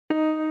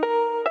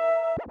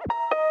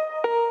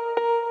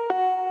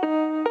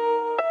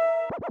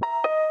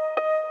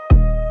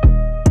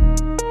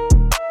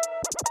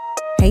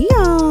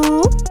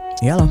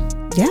Yellow.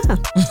 Yeah.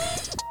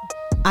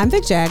 I'm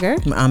Vic Jagger.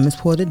 I'm Miss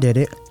Porter Did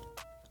It.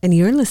 And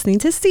you're listening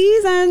to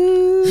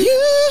Season.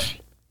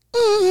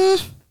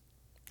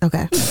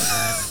 Okay.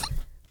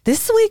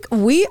 This week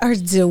we are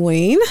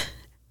doing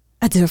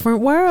A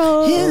Different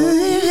World.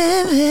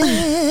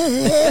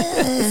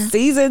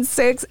 Season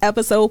 6,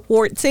 episode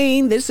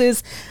 14. This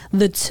is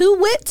the To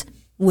Wit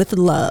with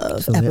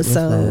Love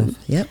episode.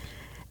 Yep.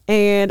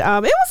 And it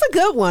was a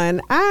good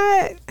one.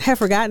 I have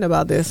forgotten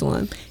about this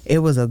one. It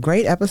was a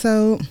great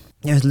episode.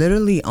 There's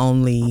literally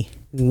only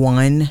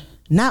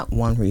not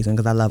one reason,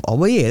 because I love all.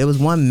 Well, yeah, there was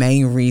one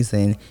main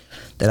reason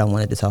that I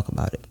wanted to talk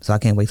about it. So I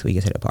can't wait till we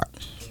get to that part.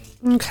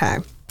 Okay.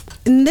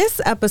 In this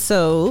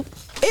episode,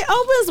 it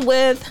opens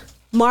with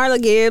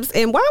Marla Gibbs.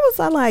 And why was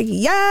I like,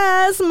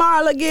 yes,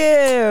 Marla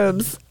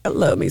Gibbs? I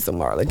love me some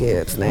Marla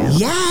Gibbs now.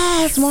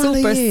 Yes, Marla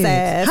Super Gibbs.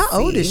 sassy. How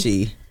old is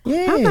she?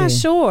 Yeah. I'm not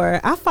sure.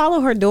 I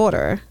follow her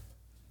daughter,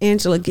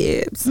 Angela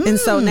Gibbs. And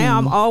so now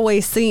I'm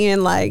always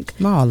seeing like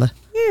Marla.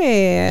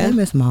 Yeah. I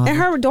miss Marla. And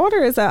her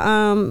daughter is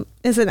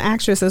an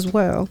actress as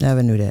well.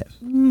 Never knew that.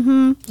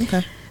 Mm-hmm.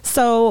 Okay.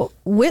 So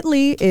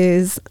Whitley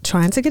is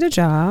trying to get a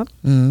job.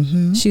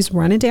 Mm-hmm. She's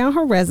running down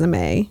her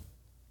resume.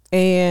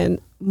 And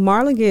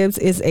Marla Gibbs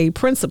is a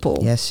principal.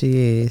 Yes,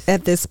 she is.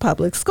 At this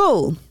public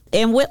school.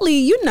 And Whitley,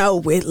 you know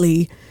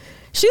Whitley.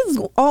 She's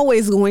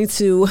always going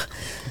to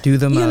do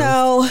the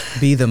most.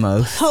 Be the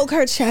most. Poke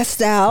her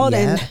chest out.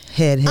 Yeah.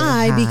 And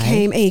I high.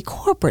 became a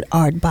corporate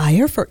art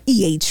buyer for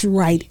E.H.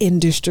 Wright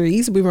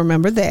Industries. We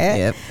remember that.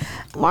 Yep.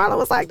 Marla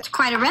was like, it's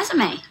quite a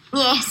resume.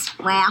 Yes,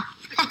 well.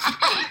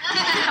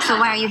 So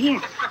why are you here?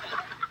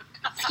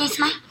 Excuse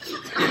me?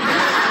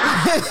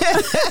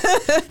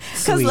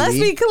 Because let's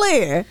be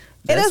clear.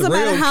 It doesn't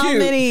matter how cute.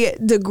 many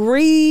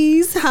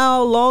degrees,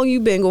 how long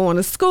you've been going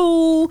to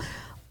school,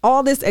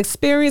 all this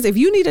experience. If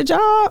you need a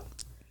job,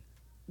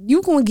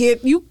 you going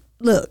to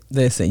look.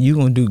 Listen, you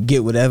going to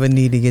get whatever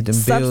need to get them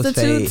bills paid.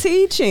 Substitute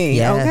teaching,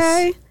 yes.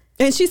 okay?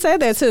 And she said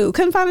that too.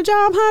 Couldn't find a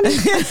job,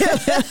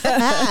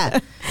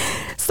 honey?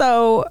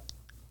 So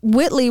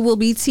Whitley will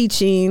be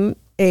teaching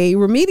a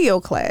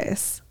remedial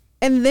class.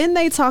 And then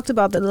they talked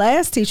about the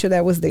last teacher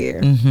that was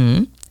there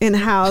and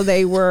how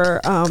they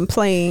were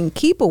playing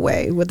keep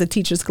away with the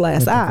teacher's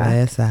glass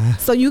eye.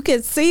 So you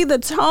could see the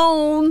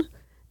tone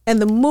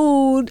and the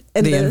mood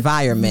and the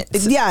environment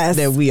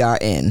that we are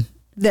in.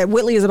 That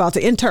Whitley is about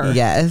to enter.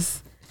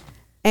 Yes.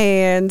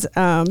 And,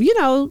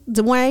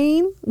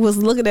 Dwayne was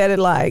looking at it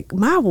like,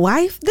 my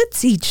wife, the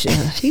teacher.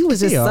 He was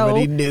just he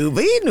already knew,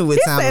 but he knew what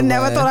time it was. He said,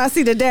 never thought I'd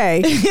see the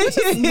day. He was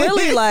just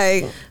really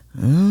like...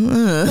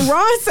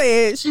 Ron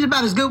said she's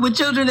about as good with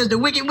children as the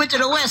Wicked Witch of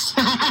the West.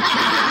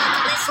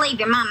 Let's leave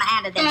your mama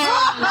out of this.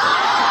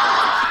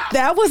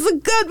 That was a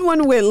good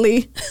one,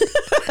 Whitley.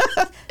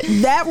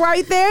 That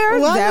right there,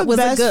 that was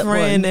a good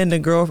friend one. And the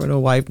girlfriend or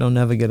wife don't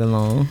never get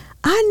along.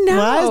 I know.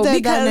 Why is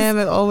that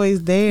dynamic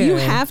always there? You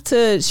have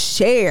to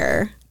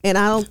share, and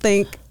I don't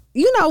think.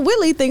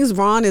 Whitley thinks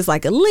Ron is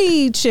like a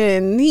leech,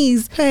 and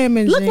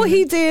look what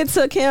he did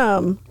to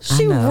Kim.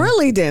 She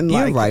really didn't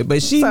like him. You're right,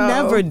 but she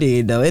never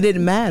did, though. It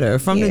didn't matter.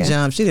 From the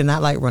jump, she did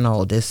not like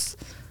Ronaldus.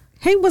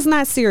 He was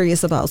not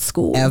serious about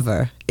school.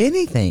 Ever.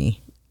 Anything.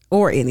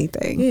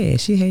 Yeah,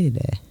 she hated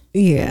that.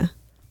 Yeah.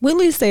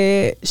 Whitley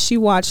said she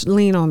watched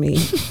Lean on Me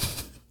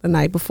the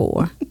night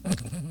before.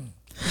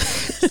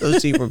 So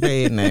she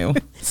prepared now.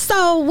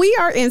 So we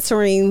are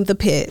entering the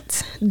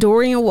pit.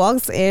 Dorian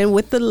walks in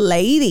with the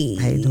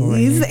ladies. Hey,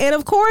 Dorian. And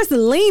of course,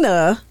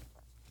 Lena,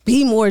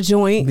 Be More's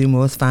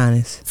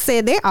finest,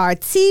 said they are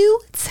too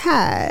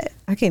tired.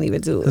 I can't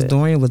even do it. Because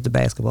Dorian was the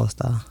basketball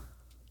star.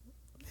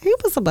 He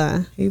was a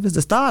bun. He was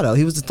the star, though.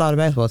 He was the star of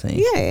the basketball team.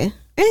 Yeah. And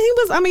he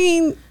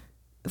was,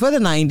 for the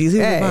 90s, he was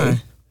a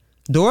bun.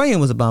 Dorian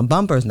was a bun.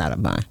 Bumper's not a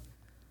bun.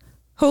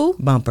 Who?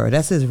 Bumper.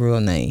 That's his real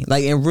name.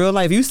 Like in real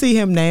life, you see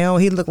him now,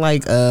 he looked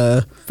like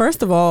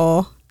First of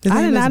all,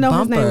 I did not know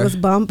his name was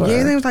Bumper. Yeah,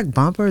 his name was like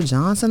Bumper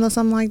Johnson or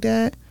something like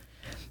that.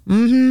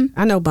 Mm-hmm.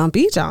 I know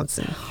Bumpy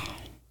Johnson.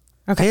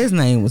 Okay. His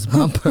name was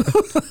Bumper.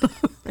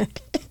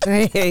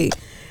 Hey.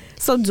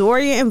 So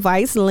Dorian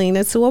invites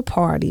Lena to a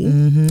party.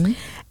 And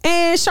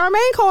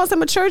Charmaine calls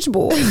him a church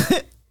boy.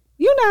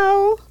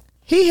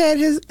 He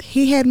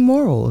had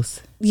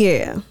morals.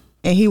 Yeah.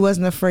 And he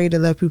wasn't afraid to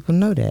let people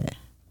know that.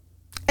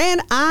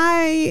 And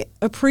I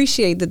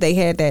appreciate that they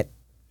had that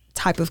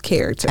type of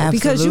character. Absolutely.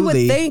 Because you would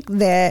think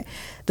that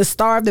the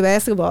star of the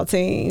basketball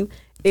team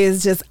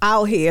is just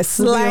out here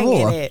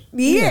slanging it.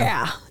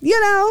 Yeah.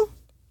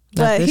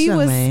 But he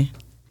was a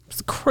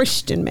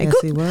Christian man.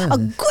 Yes, he was. A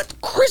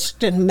good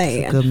Christian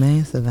man. A good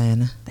man,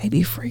 Savannah. They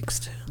be freaks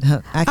too.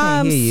 I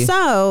can't hear you.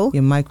 So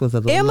your mic was a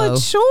little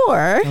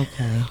immature. Low.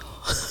 Okay.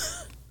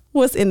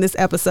 Was in this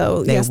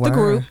episode. The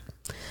group.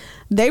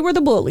 They were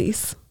the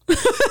bullies.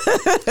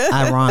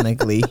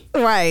 Ironically.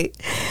 Right.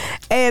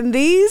 And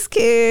these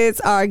kids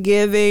are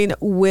giving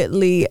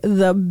Whitley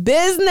the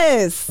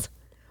business.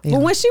 Yeah.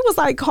 But when she was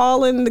like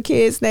calling the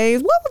kids'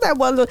 names, what was that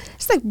one?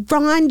 She's like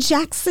Ron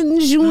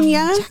Jackson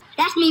Jr.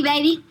 That's me,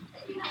 baby.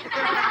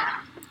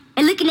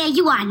 And looking at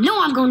you, I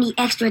know I'm gonna need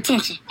extra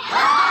attention.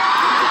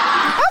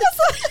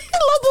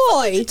 little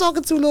boy. You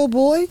talking to, little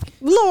boy?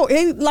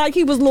 Like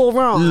he was Lil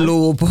Ron.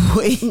 Little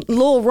boy.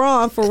 Lil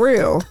Ron for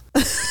real.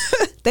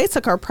 They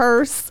took her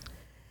purse.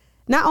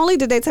 Not only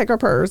did they take her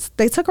purse,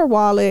 they took her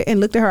wallet and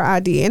looked at her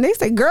ID. And they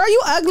said, girl,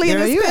 you ugly in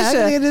this picture.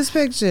 Ugly in this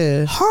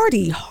picture.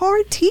 Hardy.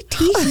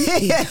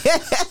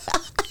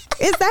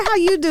 Is that how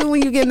you do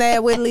when you get mad,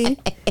 Whitley?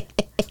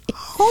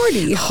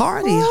 Hardy.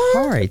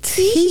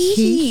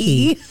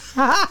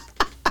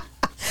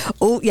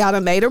 Oh, y'all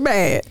done made her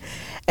mad.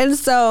 And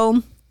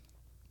so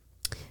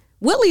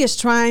Whitley is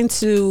trying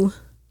to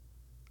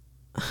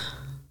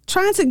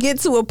get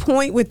to a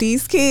point with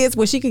these kids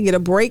where she could get a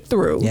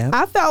breakthrough. Yep.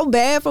 I felt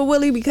bad for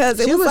Whitley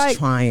because She was like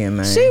trying,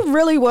 man. She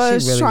really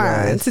was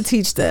trying to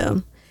teach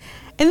them.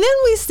 And then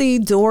we see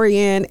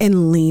Dorian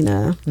and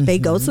Lena. They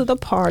go to the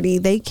party.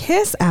 They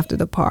kiss after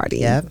the party.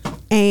 Yep.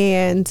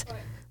 And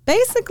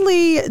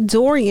basically,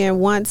 Dorian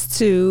wants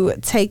to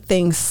take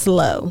things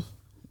slow.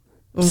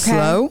 Okay?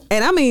 Slow?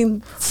 And I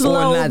mean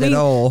slow, Or not at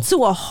all.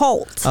 to a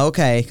halt.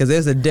 Okay, because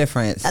there's a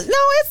difference. No,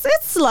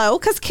 it's slow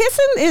because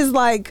kissing is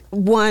like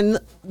one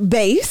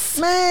base.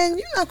 Man,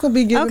 you're not going to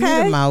be giving me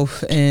Okay. the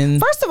mouth.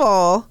 And First of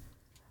all,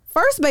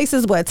 first base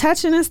is what,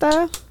 touching and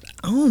stuff.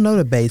 I don't know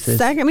the basis.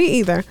 Second, me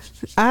either.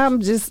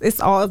 It's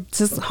all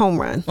just home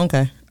run.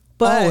 Okay.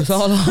 But It's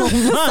all home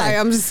run. Sorry,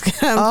 I'm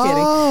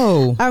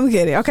Oh. kidding. I'm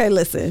kidding. Okay,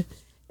 listen.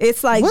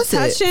 It's like What's it?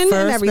 touching and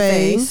First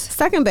everything. base?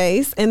 Second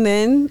base, and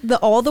then the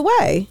all the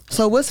way.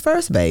 So what's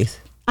first base?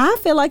 I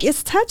feel like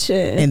it's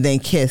touching. And then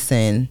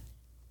kissing.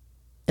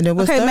 And then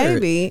what's Okay,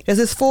 third? maybe. Because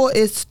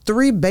it's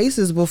 3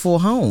 bases before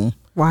home.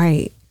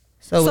 Right.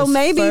 So it's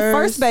maybe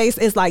first base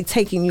is like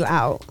taking you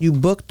out. You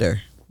booked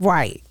her.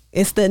 Right.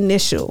 It's the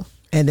initial.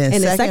 And then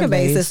And the second second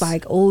base base is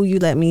like, oh, you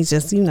let me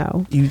just,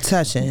 you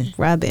touching.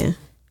 rubbing.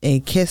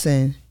 And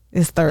kissing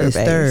It's third is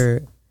base.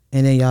 third.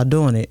 And then y'all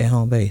doing it at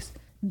home base.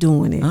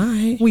 Doing it. All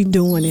right. We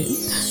doing it.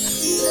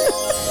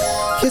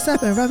 Kiss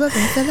up and rub up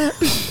and fill up.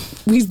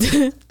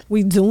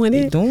 We doing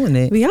it. Doing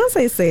it.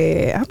 Beyonce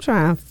said, I'm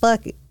trying to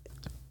fuck it.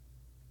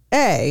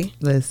 Hey.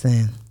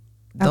 Listen.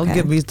 Don't Okay.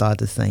 get me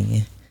started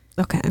singing.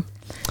 Okay.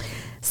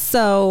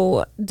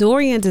 So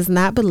Dorian does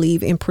not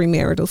believe in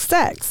premarital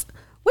sex,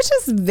 which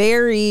is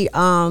very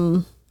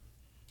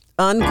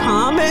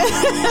uncommon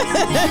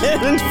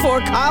for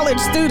college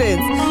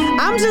students.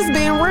 I'm just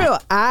being real.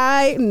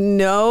 I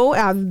know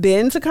I've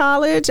been to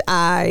college.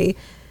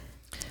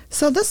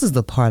 So this is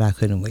the part I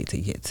couldn't wait to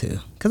get to.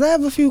 Because I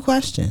have a few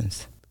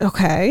questions.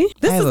 Okay.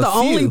 This I is have the a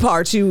only few.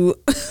 part you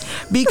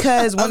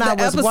Because when Of I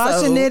the was episode.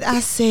 watching it, I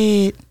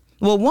said,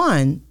 well,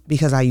 one,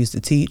 because I used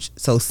to teach.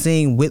 So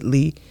seeing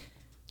Whitley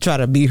try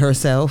to be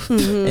herself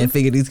and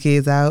figure these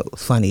kids out,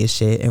 funny as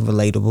shit and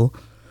relatable.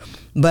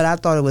 But I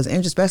thought it was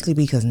interesting, especially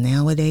because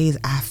nowadays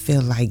I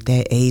feel like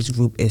that age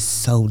group is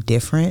so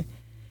different.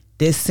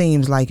 This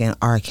seems like an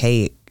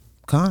archaic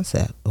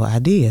concept or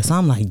idea. So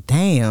I'm like,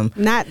 damn,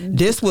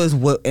 this was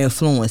what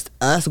influenced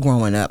us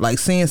growing up. Like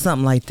seeing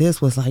something like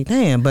this was like,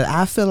 damn. But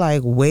I feel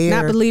like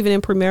not believing in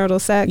premarital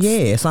sex.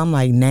 yeah, so I'm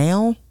like,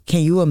 now,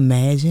 can you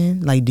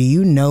imagine? Like, do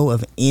you know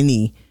of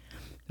any,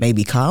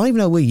 maybe college? I don't even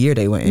know what year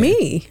they went in.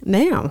 Me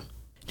now.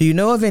 Do you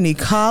know of any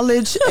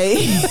college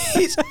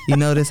age? You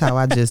notice how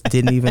I just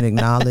didn't even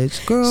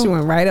acknowledge? Girl, She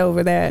went right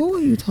over that. who are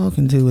you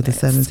talking to with the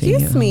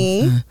 17-year-old? Excuse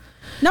me.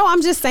 No,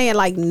 I'm just saying,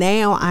 like,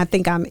 now I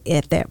think I'm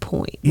at that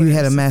point. You where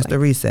had a it's master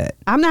like, reset.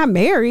 I'm not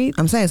married.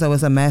 I'm saying, so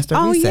it's a master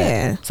Oh, reset.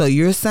 yeah. So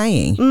you're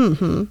saying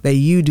that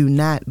you do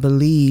not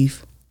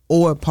believe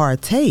or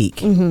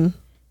partake in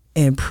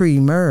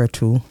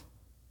premarital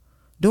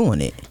doing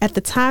it. At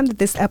the time that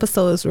this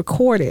episode is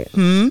recorded,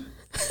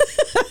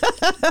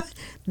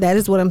 that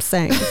is what I'm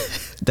saying.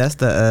 That's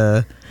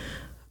the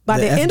By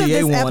the end of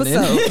FDA this warning.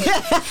 episode,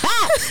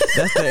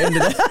 That's the end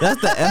of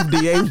that's the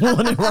FDA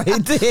warning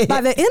right there.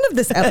 by the end of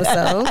this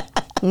episode,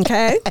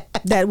 okay,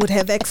 that would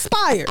have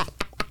expired.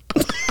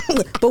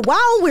 But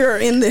while we're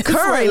in this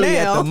Currently right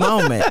now, at the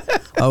moment.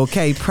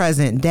 Okay,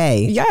 present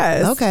day.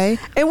 yes, Okay.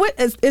 And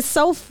it's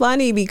so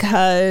funny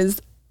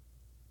because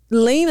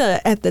Lena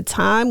at the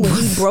time when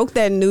he broke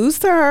that news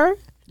to her,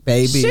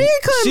 Baby. She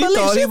couldn't believe-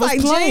 thought she he was was like,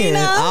 playing.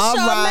 Gina, All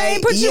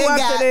Charmaine put you up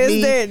got to this,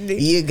 me. didn't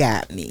he? You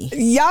got me.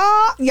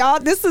 y'all,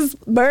 this is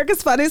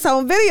America's Funniest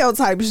Home Video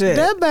type shit.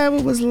 That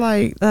baby was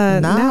like, no,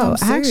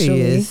 I'm actually.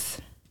 serious.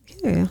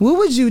 Yeah. What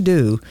would you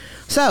do?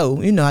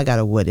 So, I got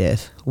a what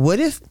if. What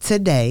if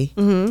today,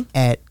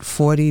 at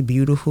 40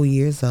 beautiful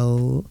years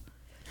old,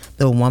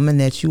 the woman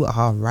that you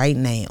are right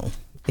now,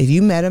 if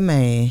you met a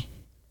man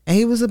and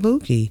he was a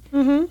bookie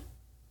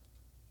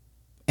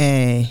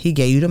and he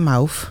gave you the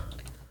mouth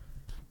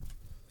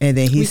and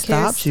then he We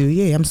stopped kissed? you.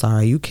 Yeah, I'm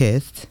sorry, you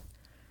kissed.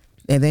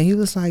 And then he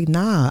was like,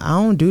 nah,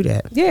 I don't do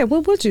that. Yeah,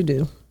 what would you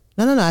do?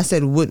 No. I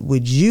said, what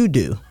would you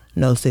do?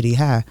 No City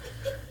High.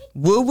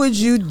 What would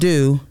you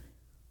do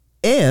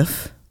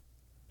if,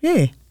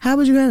 how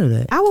would you handle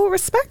that? I will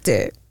respect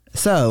it.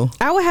 So,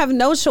 I would have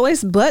no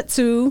choice but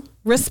to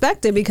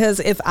respect it because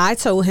if I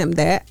told him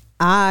that,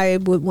 I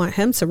would want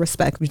him to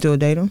respect you me. still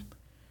date him?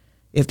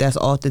 If that's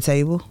off the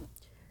table?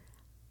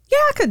 Yeah,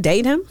 I could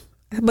date him.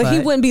 But he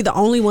wouldn't be the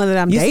only one that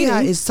I'm you dating. see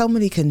how it's so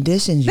many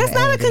conditions. That's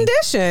not a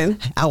condition.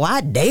 Oh, I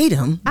date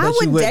him. I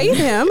would date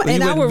him,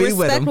 and I would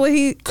respect what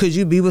he. Could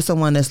you be with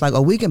someone that's like,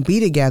 oh, we can be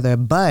together,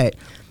 but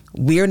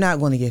we're not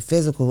going to get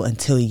physical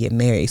until you get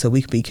married, so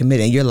we could be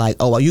committed. And you're like,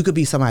 oh, well, you could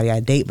be somebody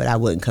I date, but I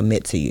wouldn't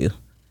commit to you.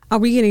 Are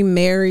we getting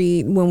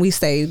married when we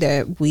say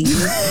that we?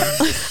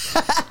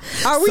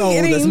 Are we so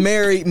getting does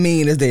married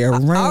mean is there a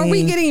ring? Are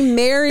we getting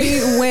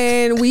married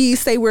when we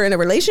say we're in a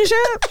relationship?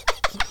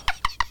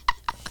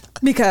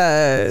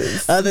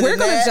 Because we're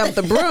going to jump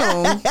the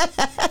broom.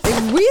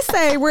 If we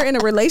say we're in a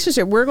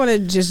relationship, we're going to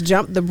just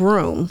jump the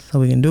broom. So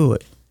we can do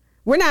it.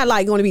 We're not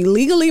like going to be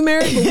legally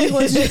married, but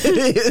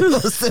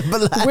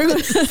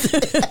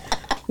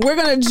we're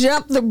going to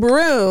jump the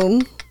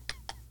broom,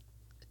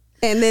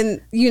 and then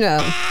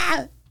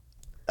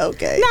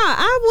Okay. No,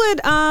 I would.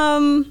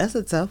 That's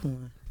a tough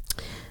one.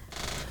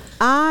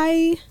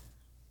 I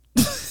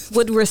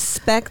would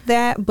respect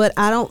that, but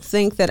I don't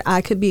think that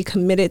I could be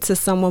committed to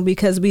someone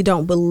because we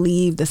don't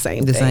believe the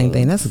same thing. The same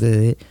thing. That's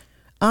good.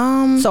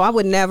 So I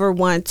would never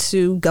want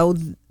to go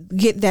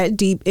get that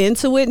deep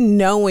into it,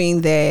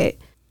 knowing that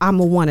I'm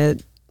gonna want to.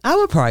 I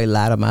would probably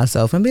lie to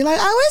myself and be like,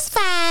 "Oh, it's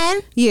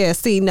fine." Yeah.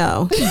 See,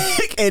 no.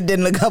 And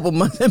then a couple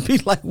months and be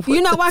like, what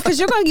 "You know why? Because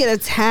you're gonna get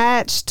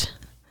attached.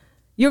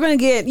 You're gonna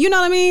get. You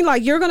know what I mean?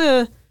 Like you're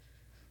gonna."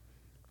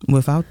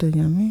 Without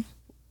the,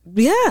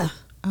 Yeah.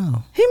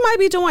 Oh. He might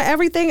be doing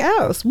everything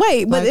else.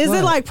 Wait, but is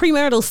it like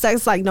premarital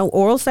sex, like no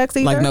oral sex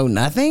either? Like no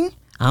nothing?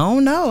 I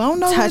don't know.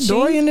 What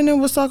Dorian and them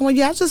was talking about.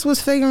 Yeah, I just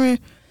was figuring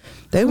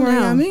they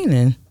weren't y'all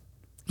meaning.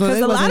 Because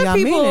a lot of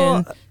people,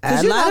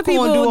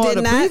 do all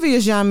the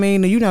previous y'all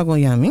mean, you're not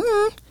going y'all mean.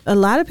 A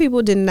lot of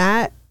people did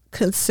not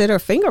consider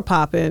finger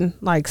popping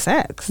like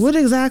sex. What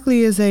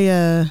exactly is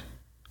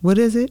what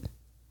is it?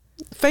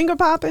 Finger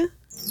popping?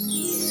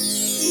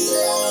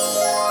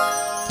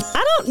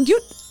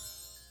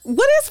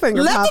 What is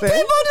finger popping? Let the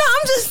people know.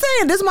 I'm just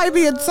saying, this might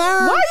be a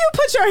term. Why you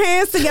put your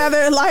hands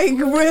together like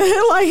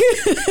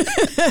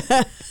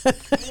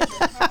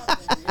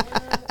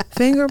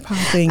Finger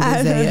popping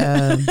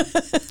is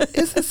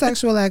it's a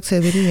sexual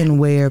activity in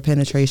where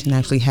penetration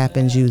actually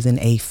happens using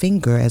a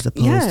finger as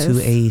opposed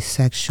to a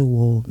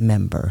sexual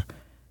member.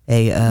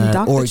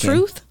 Dr. Organ.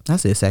 Truth? I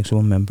said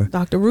sexual member.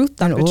 Dr. Ruth,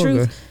 Dr.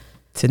 Truth.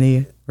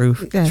 Tania,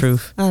 Ruth, yes.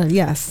 Truth.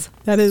 Yes,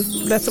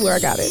 that's where I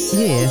got it.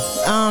 Yeah.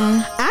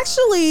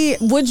 Actually,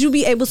 would you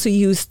be able to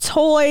use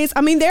toys?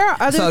 I mean, there are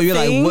other. So you're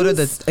things. like, what are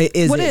the?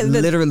 Is it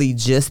literally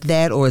just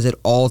that, or is it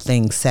all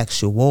things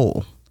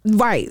sexual?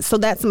 Right. So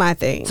that's my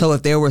thing. So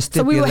if there were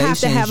stipulations, so we would have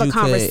to have a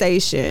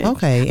conversation.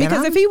 Okay.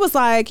 Because if he was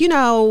like,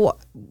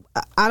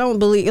 I don't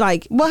believe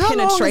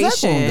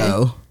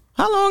penetration.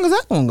 How long is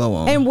that going to go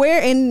on?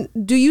 And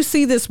do you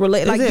see this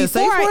like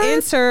before I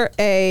enter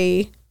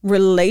a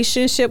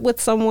relationship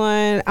with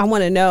someone, I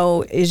want to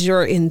know, is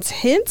your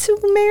intent to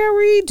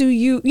marry? Do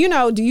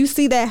you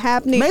see that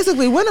happening?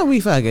 Basically, when are we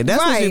fucking?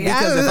 That's right.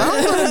 Because if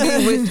I'm going to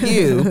be with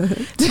you,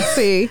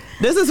 see,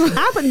 this is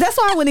that's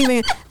why I wouldn't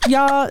even,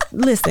 y'all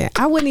listen,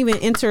 I wouldn't even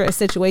enter a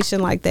situation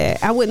like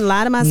that. I wouldn't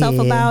lie to myself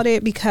about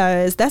it,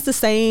 because that's the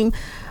same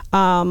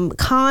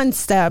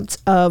concept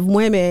of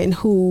women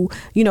who,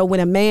 when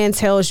a man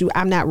tells you,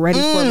 I'm not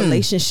ready for a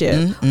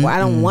relationship, or I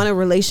don't want a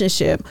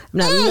relationship, I'm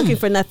not looking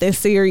for nothing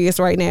serious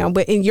right now,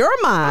 but in your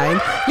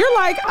mind you're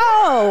like,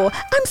 oh,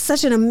 I'm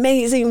such an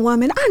amazing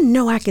woman, I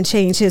know I can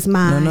change his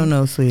mind.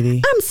 No,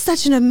 sweetie, I'm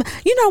such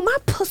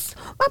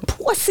my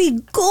pussy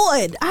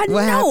good, I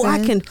know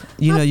I can,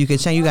 you can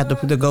change, you got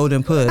the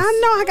golden puss, I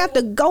know I got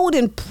the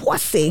golden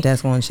pussy,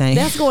 that's gonna change,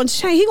 he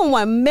gonna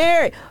want to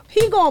marry,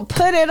 he gonna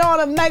put it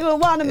on him, make him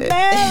want to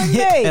marry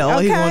me. All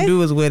he gonna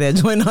do is wear that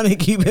joint on and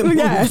keep it moving.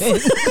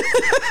 Yes.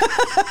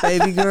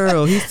 Baby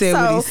girl, he said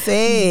what he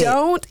said.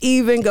 Don't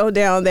even go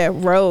down that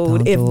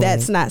road if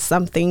that's not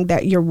something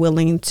that you're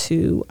willing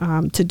to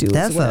do.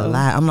 That's as well. a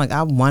lot. I'm like,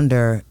 I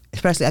wonder,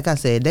 especially like I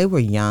said, they were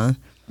young,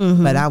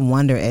 but I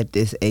wonder at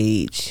this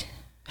age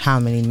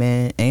how many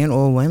men and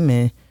or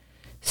women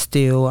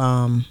still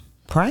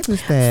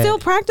practice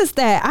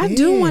that. I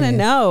do want to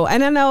know,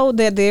 and I know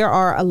that there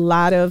are a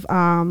lot of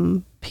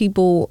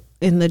people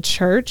in the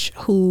church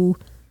who,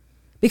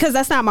 because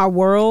that's not my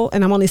world,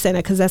 and I'm only saying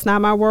that because that's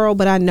not my world,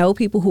 but I know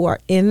people who are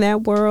in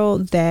that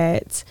world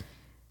that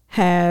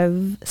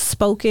have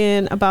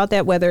spoken about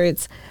that, whether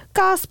it's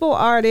gospel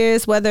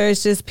artists, whether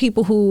it's just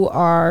people who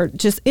are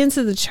just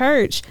into the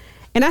church.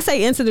 And I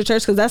say into the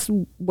church because that's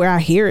where I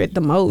hear it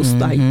the most.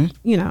 Like,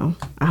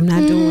 I'm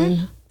not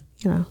doing,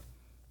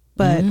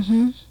 but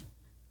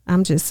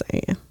I'm just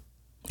saying.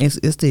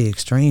 It's the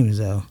extremes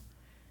though.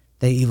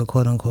 They either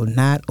quote unquote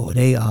not, or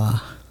they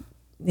are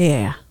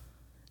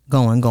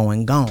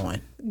going.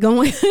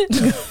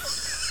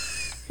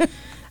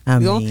 I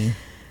mean,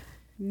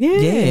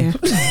 yeah.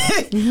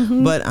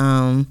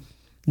 But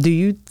do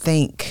you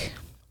think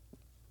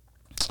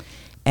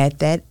at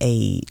that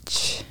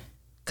age,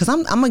 because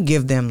I'm gonna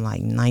give them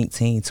like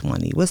 19,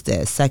 20, what's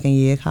that, second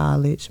year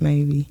college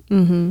maybe?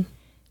 Do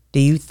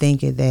you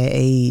think at that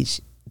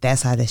age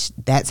that's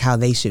how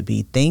they should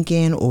be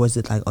thinking, or is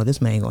it like, oh,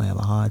 this man gonna have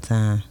a hard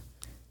time?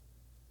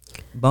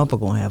 Bumper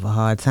gonna have a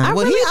hard time. I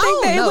really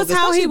think that it was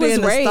how he was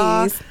raised.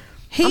 I'm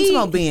talking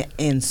about being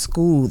in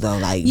school though,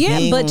 like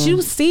but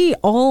you see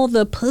all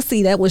the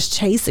pussy that was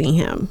chasing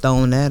him,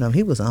 thrown at him.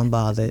 He was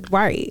unbothered,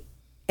 right?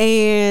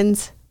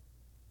 And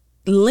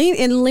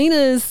in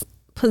Lena's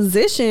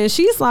position,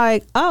 she's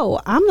like, "Oh,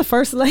 I'm the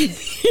first lady."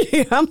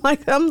 I'm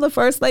the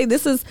first lady.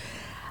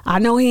 I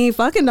know he ain't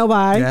fucking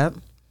nobody. Yep.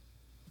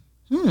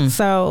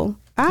 So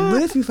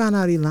what if you found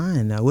out he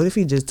lying though? What if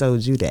he just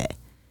told you that?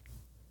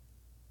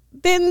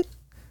 Then,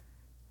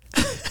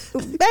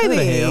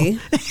 baby,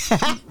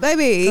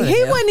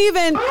 he wouldn't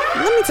even.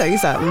 Let me tell you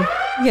something.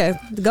 Yeah,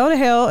 go to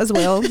hell as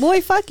well,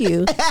 boy. Fuck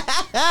you.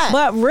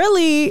 But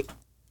really,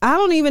 I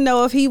don't even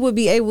know if he would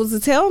be able to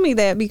tell me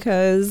that,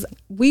 because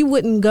we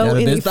wouldn't go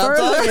any further.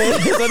 So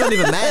it don't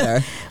even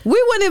matter.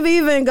 We wouldn't have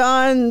even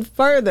gone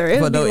further.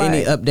 But no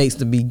any updates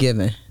to be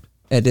given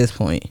at this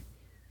point.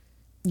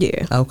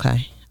 Yeah.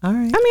 Okay. All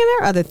right. I mean,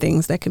 there are other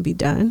things that can be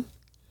done.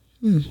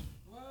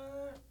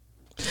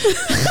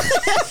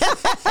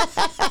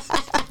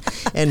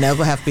 And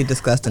never have to be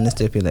discussed in the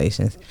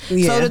stipulations.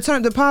 Yeah. So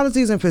the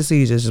policies and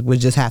procedures would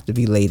just have to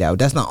be laid out.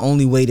 That's the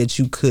only way that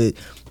you could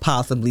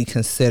possibly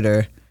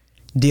consider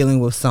dealing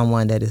with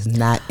someone that is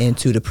not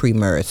into the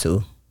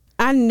premarital.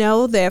 I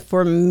know that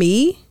for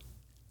me,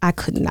 I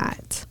could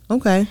not.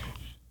 Okay.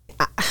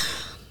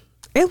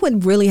 It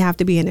would really have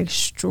to be an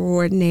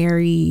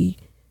extraordinary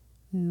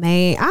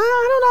man. I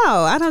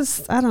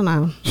don't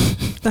know.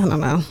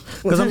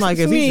 Because I'm like,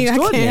 if he's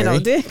extraordinary. I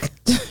can't dick.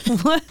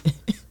 What?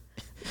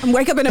 I'm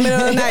wake up in the middle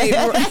of the night,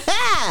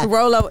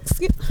 roll over.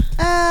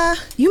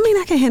 You mean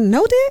I can handle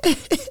no dick?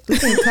 You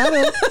can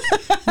cuddle.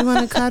 You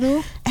want to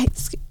cuddle? Hey,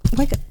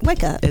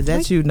 wake up. Is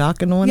that you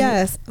knocking on it?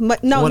 Yes.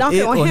 But no,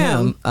 knocking on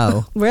him.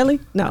 Oh. Really?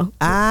 No.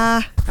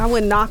 I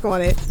wouldn't knock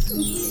on it.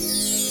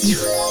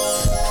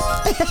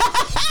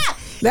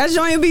 That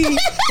joint be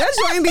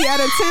at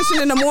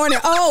attention in the morning.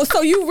 Oh,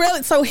 so he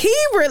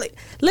really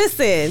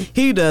listen.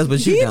 He does,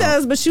 but you don't. He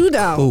does, but you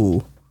don't.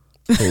 Cool.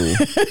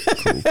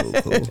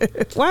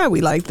 Why are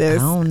we like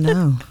this? I don't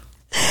know.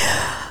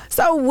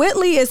 So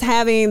Whitley is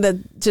having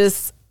the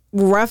just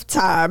rough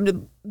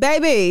time.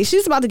 Baby,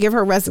 she's about to give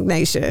her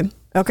resignation.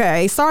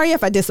 Okay, sorry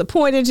if I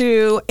disappointed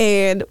you.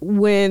 And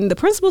when the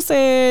principal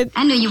said,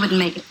 I knew you wouldn't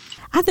make it.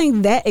 I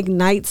think that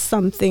ignites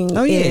something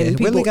in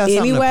people Whitley got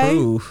anyway. Something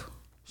to prove.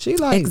 She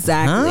like,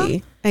 exactly.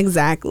 huh?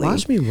 Exactly.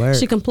 Watch me work.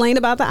 She complained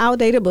about the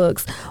outdated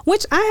books,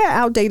 which I had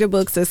outdated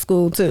books at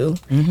school too.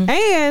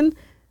 And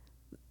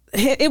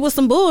it was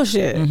some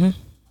bullshit.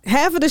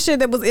 Half of the shit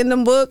that was in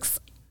them books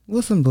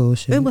was some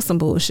bullshit. It was some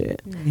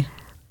bullshit.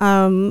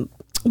 But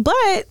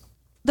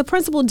the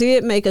principal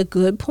did make a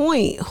good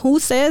point. Who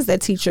says that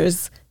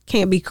teachers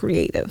can't be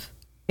creative?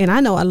 And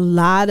I know a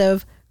lot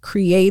of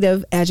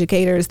creative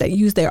educators that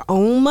use their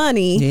own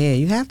money. Yeah,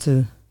 you have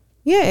to.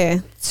 Yeah,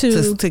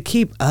 to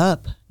keep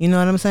up. You know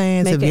what I'm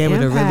saying? To be able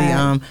to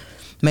really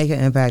make an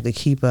impact, to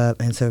keep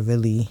up, and to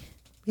really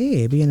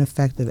be an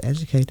effective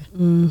educator.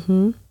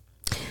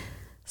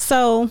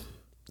 So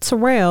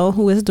Terrell,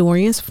 who is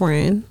Dorian's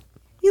friend,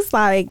 he's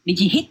like, did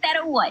you hit that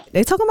or what?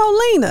 They talking about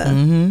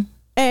Lena.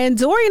 And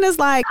Dorian is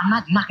like, I'm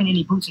not knocking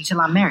any boots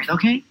until I'm married,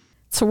 okay?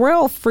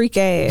 Terrell freak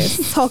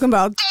ass talking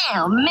about,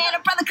 damn, man,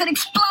 a brother could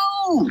explode.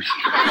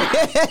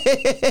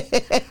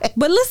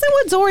 But listen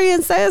what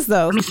Dorian says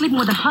though. I mean, sleeping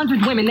with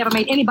 100 women never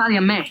made anybody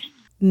a man.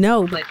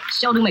 No, but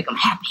sure do make them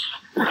happy.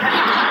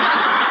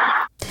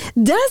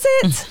 Does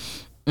it?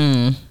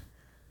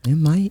 It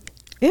might.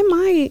 It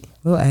might.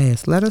 We'll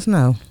ask. Let us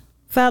know,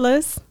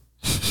 fellas.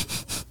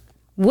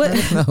 What? Let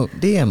us know.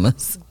 DM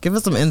us. Give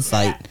us some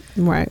insight.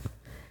 Right.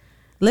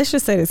 Let's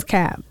just say it's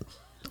cap.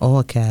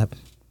 Or cap.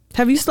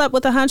 Have you slept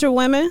with 100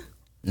 women?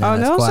 No,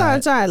 no,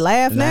 sorry,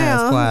 laugh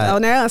now. Oh,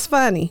 now it's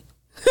funny.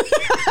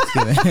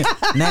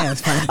 Now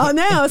it's funny. Oh,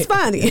 now it's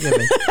funny.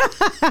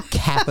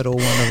 Capital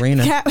One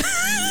Arena.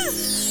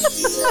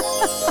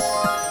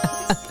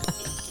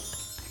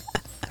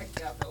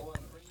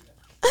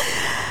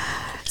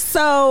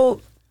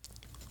 So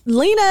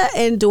Lena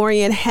and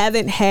Dorian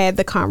haven't had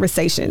the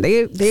conversation.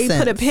 They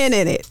put a pin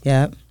in it.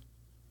 Yep.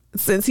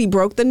 Since he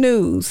broke the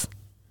news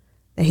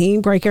that he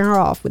ain't breaking her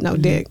off with no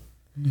dick.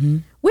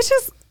 Which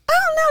is, I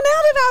don't know,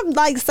 now that I'm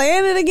like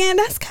saying it again,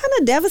 that's kind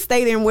of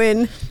devastating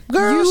when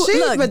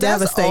but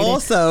devastating.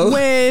 Also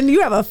when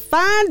you have a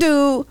fine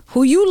dude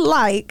who you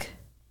like,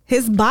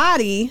 his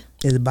body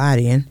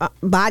and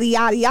body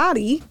yaddy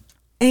yaddy,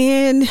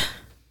 and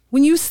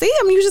when you see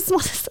him, you just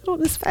want to sit on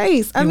his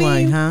face. I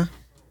mean, huh?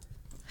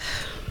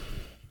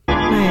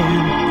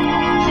 Man.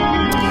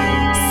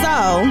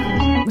 So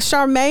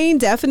Charmaine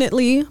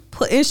definitely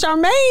and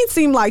Charmaine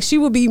seemed like she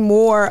would be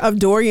more of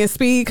Dorian's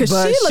speed because she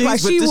looked like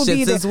she would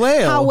be as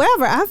well.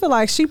 However, I feel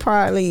like she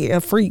probably a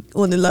freak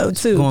on the low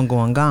too.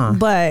 Gone.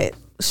 But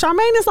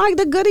Charmaine is like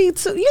the goodie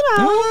too, you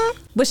know.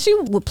 But she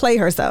would play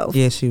herself.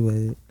 Yeah, she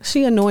would.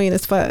 She annoying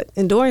as fuck.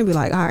 And Dorian be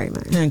like, all right,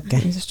 man.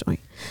 Okay. Just join.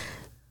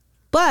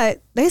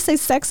 But they say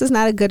sex is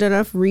not a good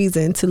enough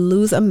reason to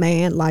lose a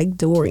man like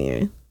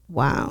Dorian.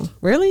 Wow.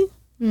 Really?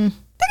 Nigga,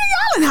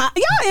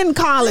 y'all in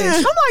college.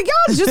 I'm like,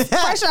 y'all just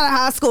fresh out of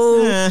high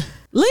school.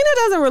 Lena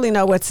doesn't really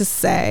know what to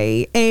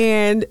say.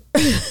 And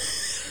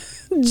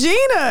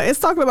Gina is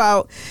talking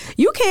about,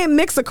 you can't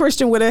mix a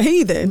Christian with a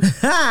heathen.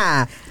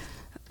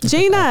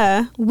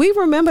 Gina, we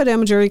remember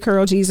them Jerry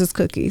Curl Jesus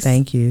cookies.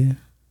 Thank you.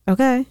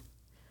 Okay.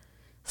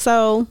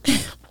 So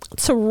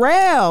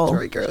Terrell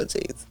Jerry Curl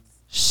Jesus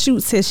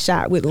shoots his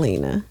shot with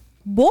Lena.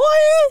 Boy,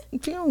 you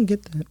don't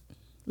get that.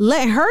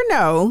 let her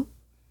know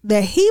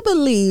that he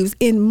believes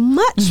in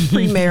much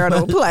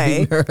premarital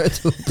play. Boy,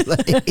 don't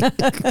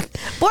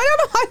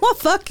nobody want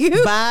to fuck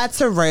you. Bye,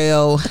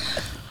 Terrell.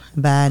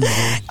 Bye,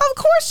 nigga. Of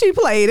course she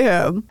played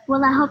him.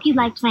 Well, I hope you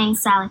like playing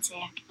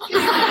solitaire.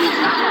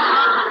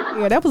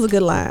 Yeah, that was a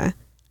good line.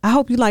 I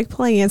hope you like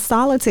playing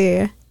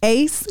solitaire.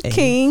 Ace,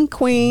 king,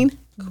 queen,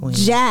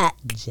 jack.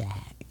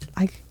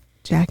 Like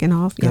jacking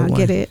off. Y'all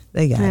get it?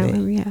 They got it.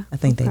 Yeah. I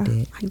think they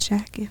did. Like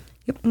jacking.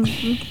 Yep.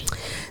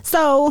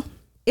 So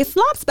it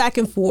flops back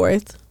and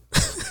forth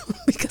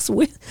because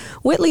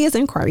Whitley is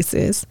in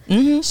crisis.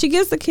 She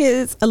gives the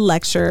kids a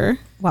lecture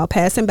while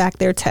passing back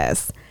their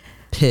tests.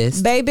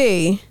 Pissed.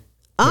 Baby,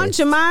 Aunt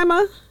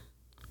Jemima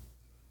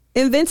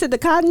invented the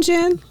cotton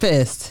gin.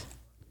 Pissed.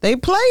 They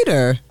played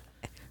her.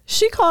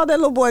 She called that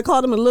little boy,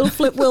 called him a little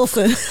Flip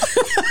Wilson.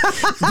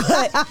 but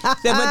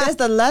that's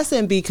the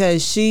lesson,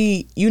 because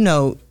she,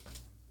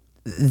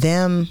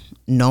 them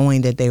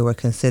knowing that they were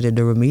considered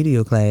the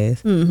remedial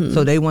class,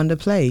 so they wanted to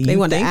play. They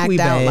wanted to act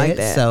out like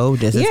that. So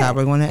this is how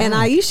we're going to act. And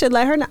Aisha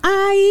let her know.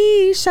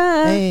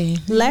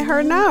 Let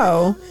her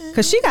know,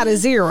 because she got a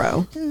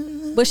 0.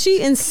 But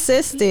she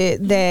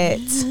insisted that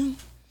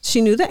she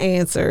knew the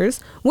answers,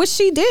 which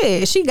she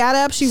did. She got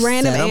up, she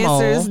ran them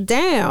answers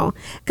down.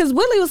 Because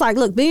Whitley was like,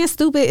 look, being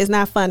stupid is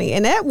not funny.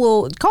 And that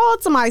will call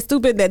somebody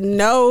stupid that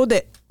know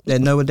what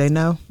they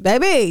know.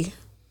 Baby.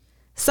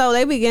 So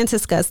they began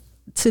to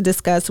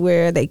discuss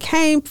where they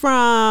came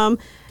from,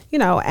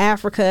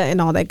 Africa and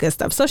all that good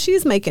stuff. So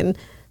she's making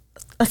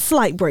a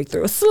slow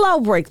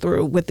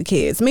breakthrough with the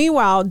kids.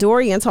 Meanwhile,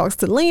 Dorian talks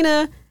to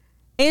Lena,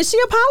 and she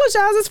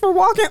apologizes for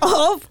walking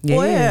off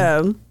for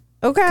him.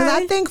 Okay. Because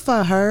I think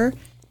for her,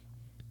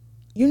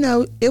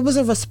 it was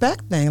a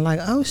respect thing.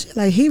 Like, oh shit,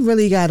 like he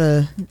really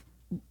gotta.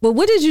 But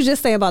what did you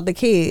just say about the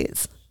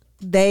kids?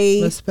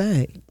 They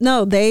respect.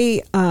 No,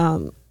 they're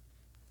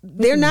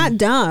not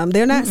dumb.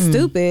 They're not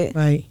stupid.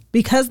 Right.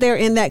 Because they're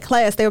in that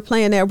class, they're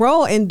playing that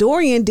role. And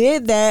Dorian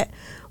did that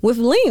with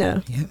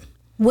Lena. Yep.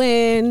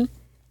 When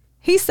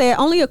he said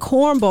only a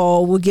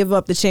cornball will give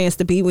up the chance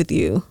to be with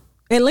you.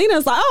 And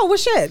Lena's like, oh, well,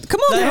 shit. Come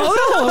on,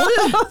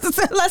 hold on.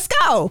 Let's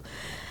go.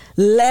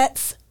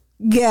 Let's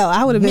go.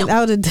 I would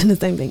have done the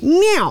same thing.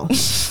 Now.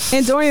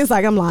 And Dorian's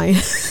like, I'm lying.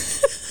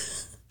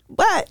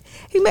 But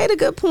he made a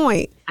good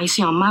point. I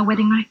see, on my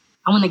wedding night,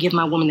 I want to give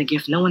my woman a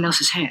gift no one else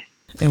has had.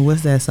 And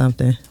what's that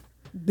something?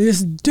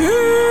 This dick.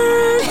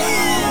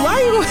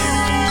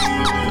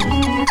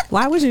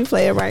 Why would you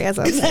play it right as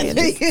I'm saying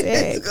this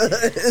dick?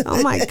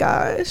 Oh my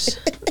gosh.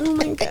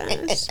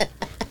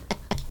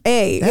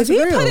 Hey, that's if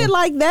he put it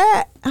like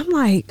that, I'm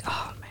like,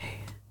 oh man.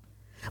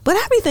 But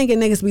I be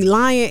thinking niggas be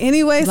lying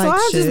anyway, so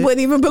I just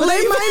wouldn't even believe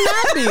it. They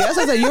might not be. That's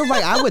what I said. You're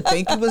right. I would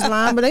think he was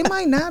lying, but they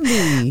might not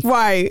be.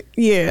 Right.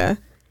 Yeah.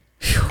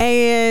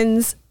 And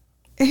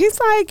he's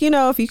like,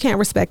 if you can't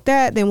respect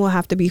that, then we'll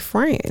have to be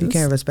friends. If you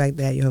can't respect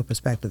that, your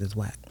perspective is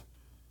whack.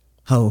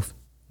 Hove.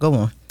 Go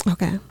on.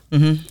 Okay.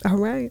 All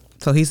right.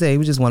 So he said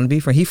he just want to be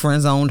friends. He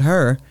friend zoned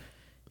her.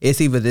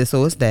 It's either this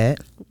or it's that.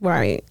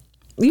 Right.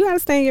 You gotta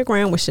stand your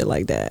ground with shit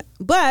like that.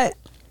 But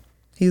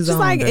he's just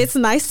like, it's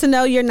nice to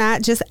know you're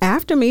not just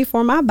after me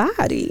for my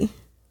body.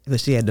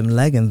 But she had them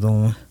leggings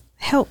on.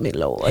 Help me,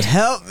 Lord.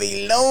 Help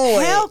me,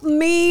 Lord. Help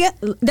me.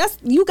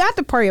 You got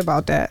to pray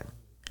about that.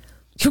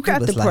 You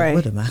got to pray.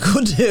 What am I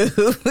gonna do?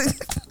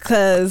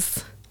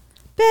 Cause,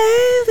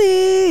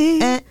 baby,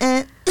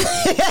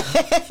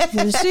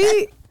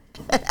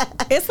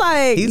 it's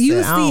like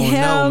you see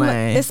him,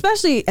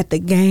 especially at the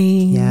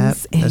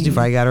games. Yep. She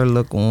probably got her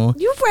look on.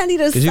 You ready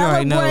to celebrate? You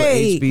already know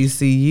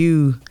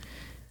HBCU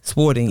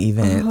sporting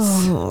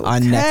events are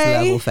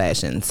next level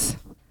fashions.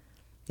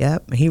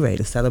 Yep. He ready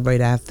to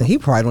celebrate after. He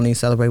probably don't even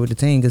celebrate with the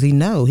team because he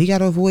know he got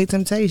to avoid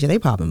temptation. They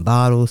popping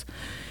bottles.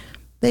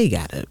 They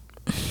got it.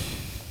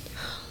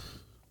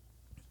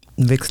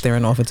 Vic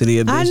staring off into the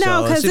abyss. I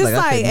know, because it's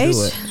like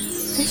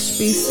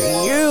HBCU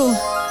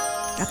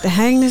got to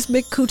hang this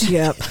big coochie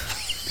up.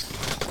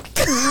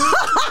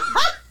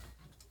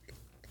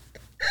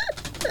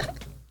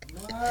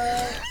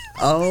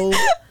 Oh,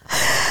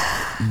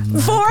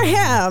 for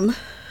him.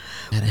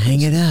 Gotta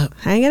hang it up.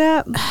 Hang it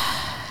up.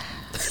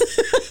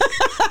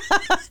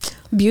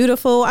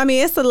 Beautiful. I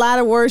mean, it's a lot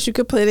of words you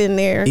could put in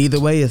there. Either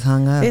way, it's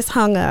hung up. It's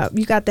hung up.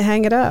 You got to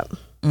hang it up.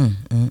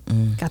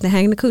 Got to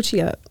hang the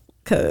coochie up,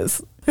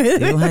 because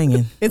still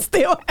hanging. It's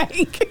still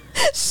hanging.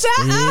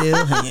 Shut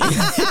up. Hanging.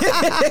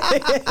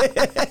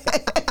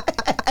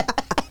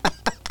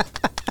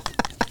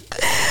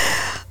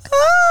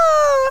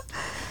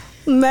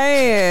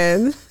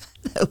 Man.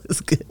 That was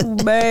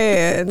good.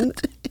 Man.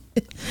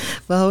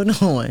 But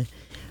hold on.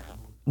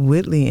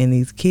 Whitley and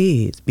these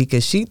kids,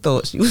 because she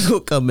thought she was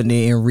going to come in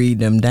there and read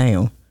them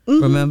down.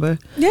 Remember?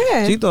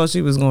 Yeah. She thought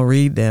she was going to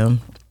read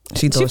them.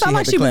 She thought felt she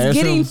like had she the was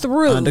getting classroom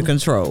through. under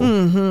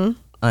control.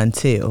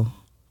 Until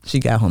she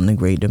got home to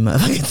grade them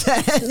up.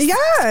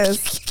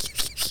 Yes.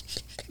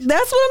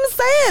 That's what I'm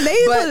saying.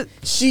 But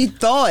she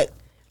thought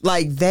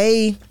like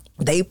they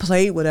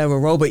played whatever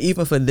role, but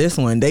even for this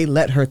one, they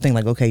let her think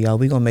like, okay, y'all,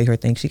 we gonna make her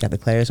think she got the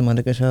classroom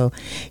under control.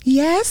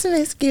 Yes,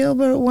 Miss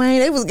Gilbert Wayne.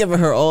 They was giving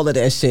her all of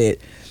that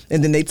shit.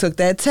 And then they took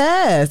that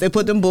test. They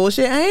put them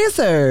bullshit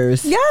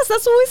answers. Yes,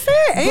 that's what we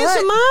said.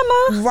 Answer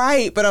mama.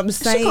 Right, but I'm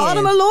saying. She called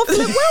him a little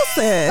Flip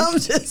Wilson. I'm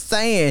just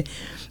saying.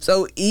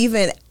 So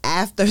even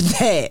after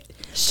that,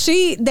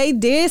 They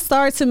did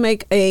start to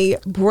make a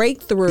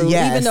breakthrough,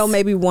 Yes. even though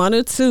maybe one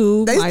or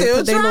two They might still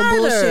put their little tried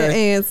bullshit her.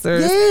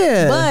 answers.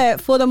 Yeah.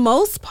 But for the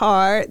most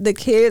part, the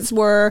kids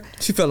were.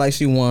 she felt like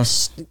she won.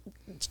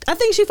 I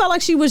think she felt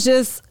like she was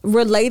just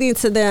relating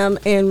to them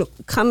and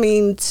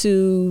coming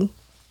to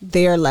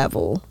their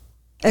level,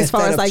 as Instead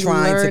far as of like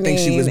trying learning. to think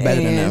she was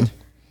better than and- them.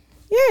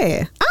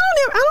 Yeah,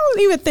 I don't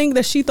even think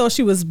that she thought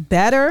she was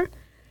better.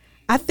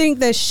 I think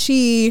that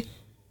she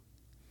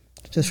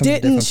Just from a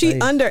didn't. different She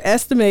place.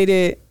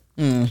 underestimated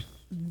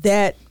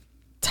that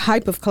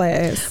type of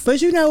class.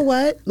 But you know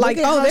what? Like,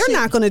 Look at how they're she-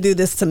 not going to do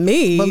this to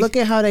me. But look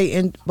at how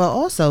but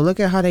also look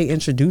at how they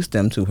introduced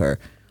them to her.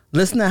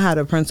 Listen to how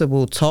the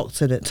principal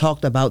talked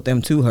about them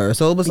to her.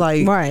 So it was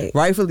like, Right.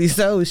 rightfully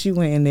so. She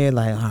went in there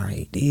like, all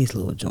right, these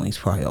little joints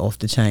probably off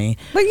the chain.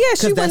 But yeah, she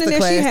 'Cause went that's in the there. She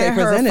class they had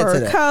her presented to fur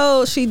them.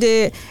 coat. She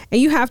did,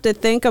 and you have to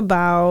think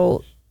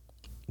about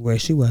Where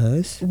she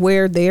was.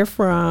 where they're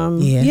from.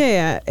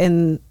 Yeah.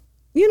 And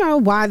you know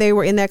why they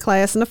were in that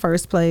class in the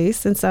first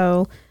place. And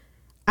so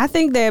I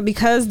think that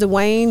because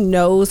Dwayne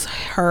knows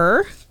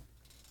her,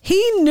 he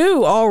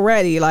knew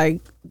already like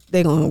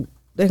they're gonna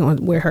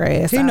wear her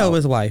ass He out. know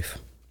his wife.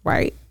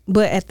 Right.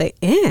 But at the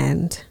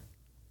end,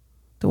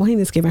 Dwayne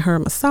is giving her a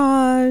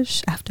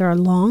massage after a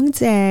long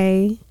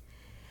day.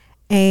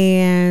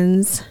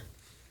 And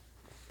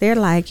they're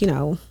like, you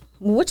know,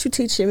 what you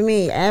teaching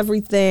me?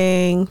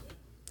 Everything.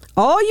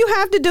 All you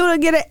have to do to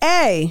get an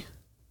A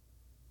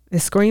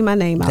is scream my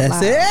name out That's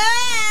loud. it.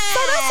 So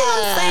that's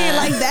what I'm saying.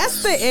 Like,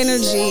 that's the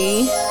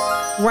energy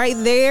right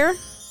there.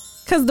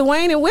 Because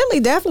Dwayne and Whitley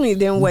definitely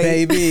didn't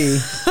wait. Baby.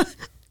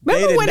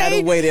 Remember They when did not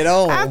they wait at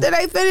all. after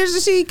they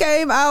finished, she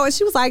came out and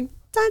she was like,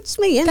 "Touch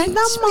me in the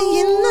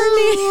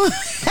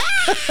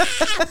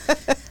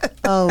morning."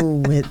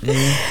 Oh,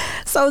 Whitley.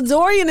 So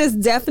Dorian is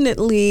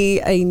definitely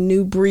a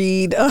new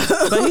breed of,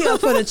 But he up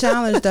for the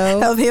challenge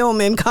though. of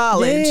Hillman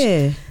College.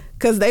 Yeah.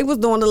 Because they was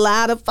doing a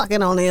lot of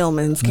fucking on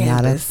Hillman's A lot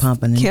of campus.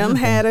 pumping and Kim dumping.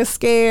 had a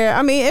scare.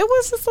 I mean, it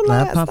was just a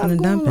lot of pumping stuff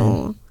and going dumping.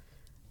 on.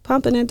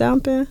 Pumping and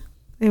dumping.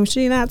 And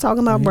she not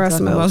talking about breast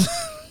Talking milk. about-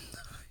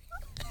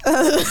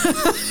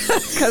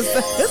 Cause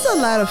there's a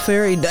lot of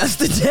fairy dust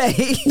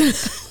today.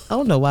 I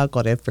don't know why I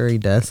call that fairy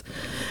dust.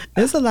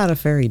 There's a lot of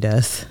fairy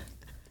dust.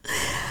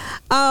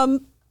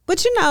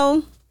 But you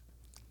know,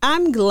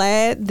 I'm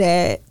glad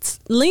that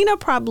Lena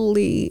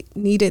probably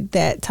needed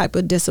that type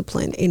of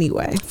discipline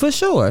anyway. For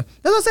sure.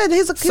 That's what I said.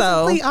 He's a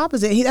So- complete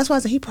opposite. That's why I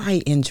said he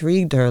probably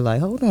intrigued her.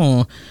 Like, hold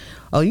on.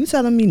 Oh, you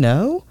telling me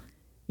no?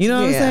 You know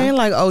what I'm Yeah. saying?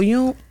 Like, oh, you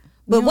don't.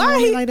 But you don't why want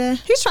me he like that?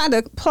 he's trying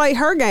to play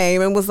her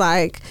game and was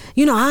like,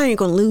 you know, I ain't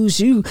gonna lose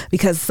you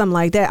because of something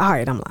like that. All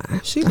right, I'm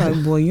lying. She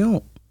like, boy, you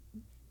don't.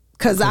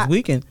 Cause 'Cause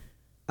we can.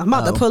 I'm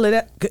about to pull it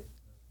up.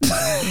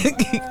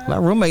 My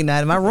roommate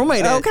not. My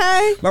roommate.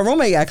 Okay. My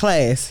roommate got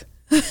class,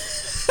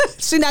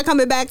 She not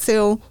coming back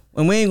till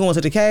and we ain't going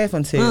to the calf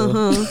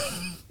until.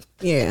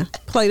 yeah.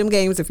 Play them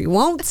games if you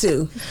want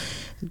to.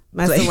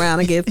 Mess Play. around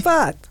and get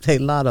fucked. Play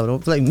Lotto.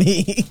 Don't play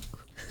me.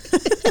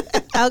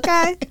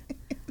 Okay.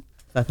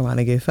 Fuck around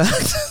and get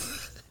fucked.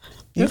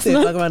 You That's said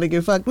not- fuck around and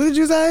get fucked. What did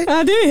you say?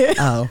 I did.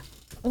 Oh,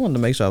 I wanted to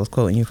make sure I was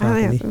quoting you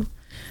properly. to.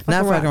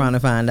 Not fuck around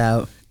and find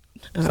out.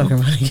 Fuck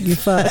around and get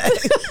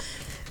fucked.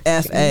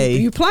 F-A.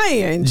 You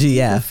playing?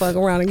 GF. You fuck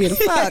around and get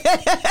fucked.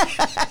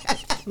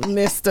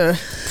 Mr.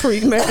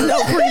 Pre-marriage. No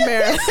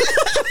pre-marriage.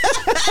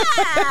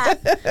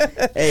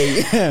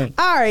 Hey.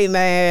 All right,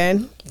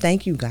 man.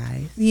 Thank you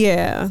guys.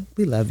 Yeah.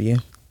 We love you.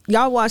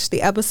 Y'all watch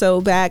the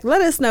episode back.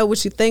 Let us know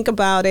what you think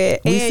about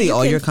it. We And see you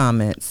all can- your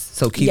comments,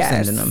 so keep Yes.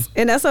 sending them.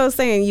 And that's what I was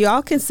saying.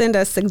 Y'all can send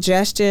us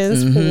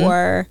suggestions Mm-hmm.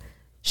 for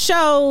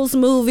shows,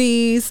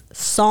 movies,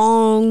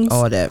 songs,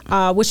 All that.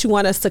 what you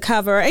want us to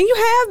cover. And you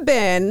have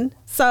been.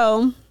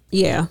 So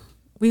yeah,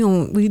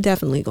 we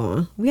definitely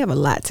going. We have a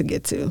lot to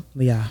get to.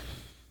 Yeah.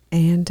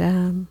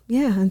 And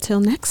yeah, until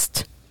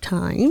next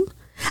time,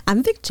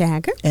 I'm Vic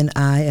Jagger. And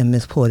I am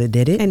Miss Porter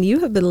Did It. And you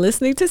have been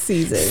listening to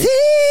Season. Season.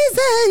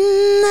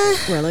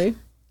 Really?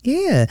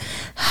 Yeah.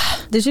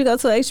 Did you go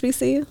to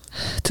HBCU?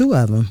 2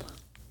 of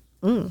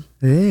them.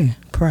 Yeah.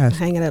 Press.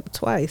 Hang it up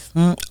twice.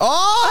 Oh!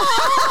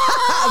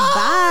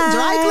 Bye.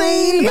 Dry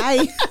clean.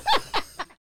 Bye.